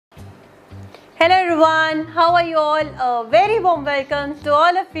Hello everyone, how are you all? A very warm welcome to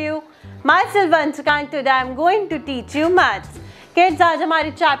all of you. Myself Vanshika and today I am going to teach you maths. Kids, आज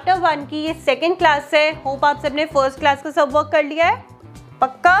हमारे chapter 1 की ये second class है. Hope आप सबने first class का सब work कर लिया है.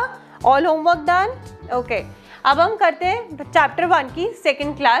 पक्का? All homework done? ओके. अब हम करते हैं चैप्टर 1 की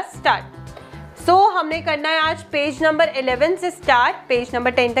सेकेंड क्लास स्टार्ट. सो हमने करना है आज पेज नंबर 11 से स्टार्ट. पेज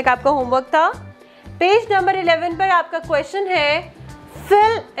नंबर 10 तक आपका होमवर्क था. पेज नंबर 11 पर आपका क्वेश्चन है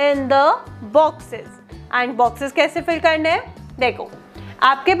fill in the boxes. And boxes कैसे फिल करने हैं? देखो,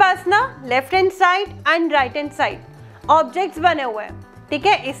 आपके पास ना left hand side and right hand side objects बने हुए हैं. ठीक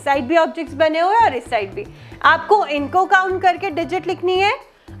है, इस साइड भी ऑब्जेक्ट्स बने हुए हैं और इस साइड भी. आपको इनको काउंट करके डिजिट लिखनी है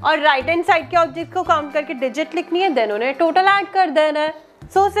और राइट हैंड साइड के ऑब्जेक्ट को काउंट करके डिजिट लिखनी है. देन उन्हें टोटल ऐड कर देना है.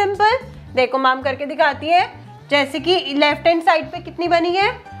 So simple. देखो मैम करके दिखाती है. जैसे कि लेफ्ट हैंड साइड पे कितनी बनी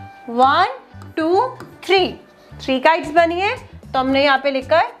है? 1 2 3 काइट्स बनी है, तो हमने यहाँ पे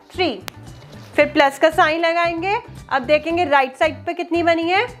लिखा है 3. फिर प्लस का साइन लगाएंगे. अब देखेंगे राइट साइड पे कितनी बनी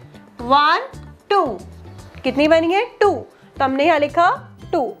है? 1 2. कितनी बनी है? 2. तो हमने यहाँ लिखा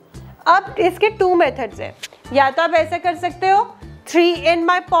 2. अब इसके 2 मेथड्स हैं. या तो आप ऐसा कर सकते हो 3 in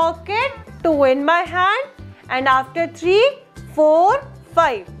my pocket, 2 in my hand and after 3 4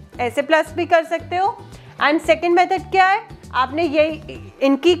 5. ऐसे प्लस भी कर सकते हो. एंड सेकेंड मेथड क्या है? आपने ये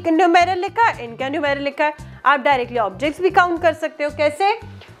इनकी न्यूमेरल लिखा है, इनका न्यूमेरल लिखा है. आप डायरेक्टली ऑब्जेक्ट्स भी काउंट कर सकते हो. कैसे?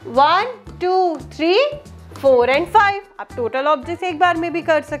 1 2 3 4 and 5. आप टोटल ऑब्जेक्ट्स एक बार में भी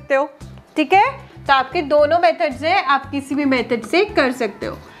कर सकते हो. ठीक है, तो आपके दोनों मेथड्स हैं, आप किसी भी मेथड से कर सकते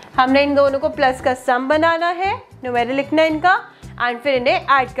हो. हमने इन दोनों को प्लस का सम बनाना है, न्यूमेरल लिखना है इनका एंड फिर इन्हें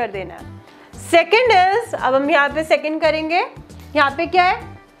ऐड कर देना है. सेकेंड इज, अब हम यहाँ पे सेकेंड करेंगे. यहाँ पे क्या है?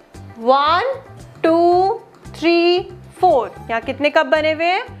 1 2 3 4. यहाँ कितने कप बने हुए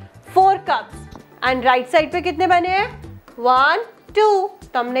हैं? 4 कप्स. एंड राइट साइड पे कितने बने हैं? 1 2.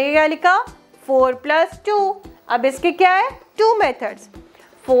 तो हमने क्या लिखा? 4 + 2. अब इसके क्या है? 2 methods.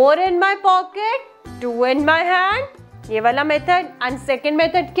 4 in my pocket, 2 in my hand, ये वाला मेथड. एंड सेकेंड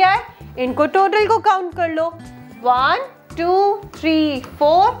मेथड क्या है? इनको टोटल को काउंट कर लो. 1 2 3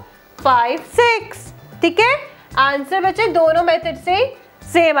 4 5 6. ठीक है, आंसर बचे दोनों मेथड से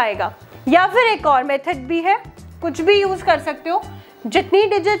सेम आएगा. या फिर एक और मेथड भी है, कुछ भी यूज कर सकते हो. जितनी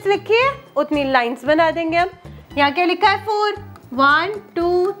डिजिट्स लिखी है उतनी लाइंस बना देंगे हम. यहाँ क्या लिखा है? 4. 1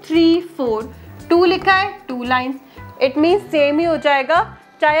 2 3 4. 2 लिखा है, 2 लाइंस. इट मीन्स सेम ही हो जाएगा.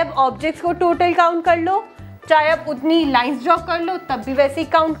 चाहे आप ऑब्जेक्ट्स को टोटल काउंट कर लो, चाहे आप उतनी लाइंस ड्रॉ कर लो, तब भी वैसे ही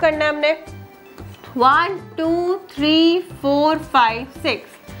काउंट करना है हमने. 1 2 3 4 5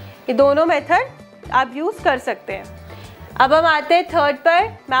 6. ये दोनों मेथड आप यूज कर सकते हैं. अब हम आते हैं थर्ड पर.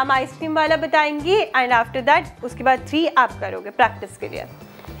 मैम आइसक्रीम वाला बताएंगी एंड आफ्टर दैट उसके बाद 3 आप करोगे प्रैक्टिस के लिए.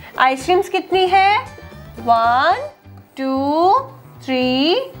 आइसक्रीम्स कितनी है? 1 2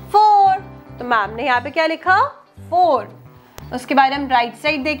 3 4. तो मैम ने यहाँ पे क्या लिखा? 4. उसके बाद हम राइट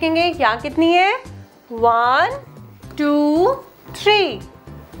साइड देखेंगे. यहाँ कितनी है? 1 2 3.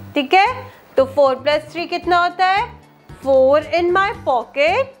 ठीक है, तो 4 + 3 कितना होता है? 4 in my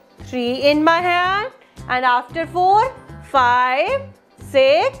pocket, 3 in my hand and after 4 5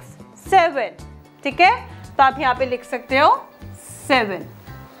 6 7. ठीक है, तो आप यहाँ पे लिख सकते हो 7.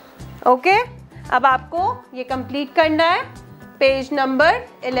 ओके, अब आपको ये कंप्लीट करना है page number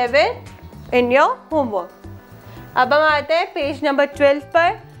 11 in your homework. अब हम आते हैं पेज नंबर 12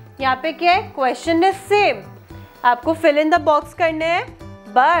 पर. यहाँ पे क्या है? Question is same. आपको फिल इन द बॉक्स करने हैं,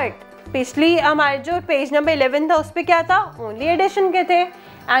 बट पिछली हमारे जो पेज नंबर 11 था उस पर क्या था? ओनली एडिशन के थे.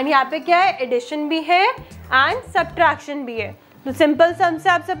 एंड यहाँ पे क्या है? एडिशन भी है एंड सबट्रैक्शन भी है. तो सिंपल सम से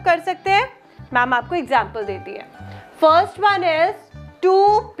आप सब कर सकते हैं. मैम आपको एग्जांपल देती है. First one is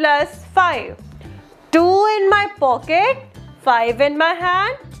 2 + 5. 2 in my pocket, 5 in my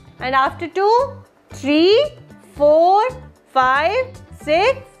hand and after 2 3 4 5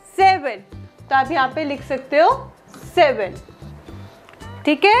 6 7. तो आप यहाँ पे लिख सकते हो 7.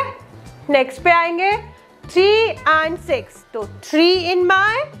 ठीक है, नेक्स्ट पे आएंगे 3 and 6. तो 3 in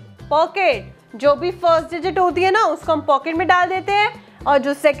my pocket. जो भी फर्स्ट डिजिट होती है ना उसको हम पॉकेट में डाल देते हैं और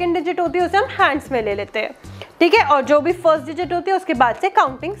जो सेकंड डिजिट होती है उसे हम हैंड्स में ले लेते हैं. ठीक है, और जो भी फर्स्ट डिजिट होती है उसके बाद से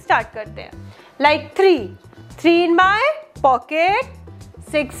काउंटिंग स्टार्ट करते हैं. Like 3 in my pocket,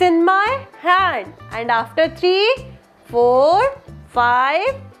 6 in my hand and after 3 4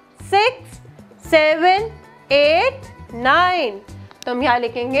 5 6 7 8 9. तो हम यहाँ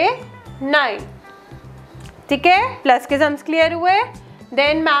लिखेंगे 9. ठीक है, प्लस के सम्स क्लियर हुए.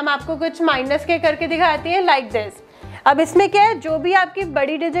 देन मैम आपको कुछ माइनस के करके दिखाती है लाइक दिस. अब इसमें क्या है? जो भी आपकी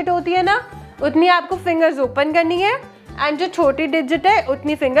बड़ी डिजिट होती है ना उतनी आपको फिंगर्स ओपन करनी है एंड जो छोटी डिजिट है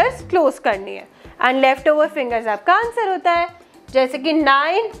उतनी फिंगर्स क्लोज करनी है. एंड लेफ्ट ओवर फिंगर्स आपका आंसर होता है. जैसे कि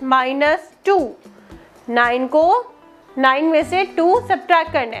 9 माइनस 2, 9 को 9 में से 2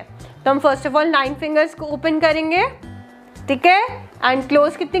 सब्ट्रैक्ट करना है, तो हम फर्स्ट ऑफ ऑल 9 फिंगर्स को ओपन करेंगे, ठीक है, एंड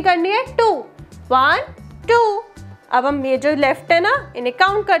क्लोज कितनी करनी है 2, 1 2। अब हम ये जो लेफ्ट है ना इन्हें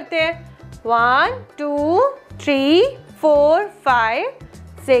काउंट करते हैं, 1 2 3 4 5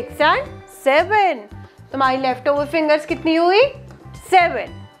 6 एंड 7। तुम्हारी लेफ्ट ओवर फिंगर्स कितनी हुई 7,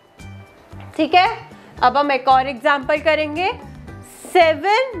 ठीक है। अब हम एक और एग्जांपल करेंगे,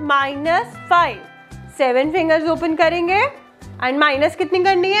 7 माइनस 5, 7 फिंगर्स ओपन करेंगे एंड माइनस कितनी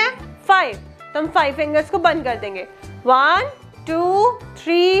करनी है 5, तो हम 5 फिंगर्स को बंद कर देंगे, 1 2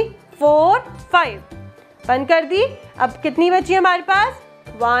 3 4 5 बंद कर दी। अब कितनी बची हमारे पास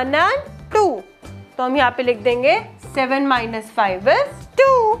 1 एंड 2, तो हम यहाँ पे लिख देंगे 7 माइनस 5 इज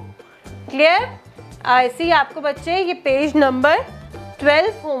 2। क्लियर? ऐसे ही आपको बच्चे ये पेज नंबर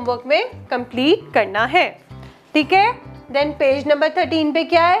 12 होमवर्क में कंप्लीट करना है, ठीक है। देन पेज नंबर 13 पे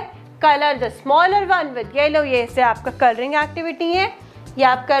क्या है, colour the smaller one with yellow, ये से आपका कलरिंग एक्टिविटी है, ये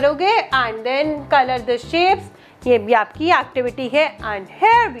आप करोगे। And then colour the shapes, ये भी आपकी एक्टिविटी है। And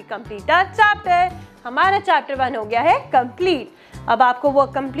here we complete our chapter, हमारा चैप्टर 1 हो गया है कंप्लीट। अब आपको वो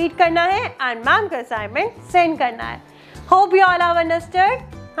कंप्लीट करना है एंड मैम का असाइनमेंट सेंड करना है। Hope you all have understood,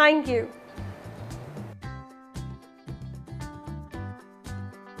 thank you.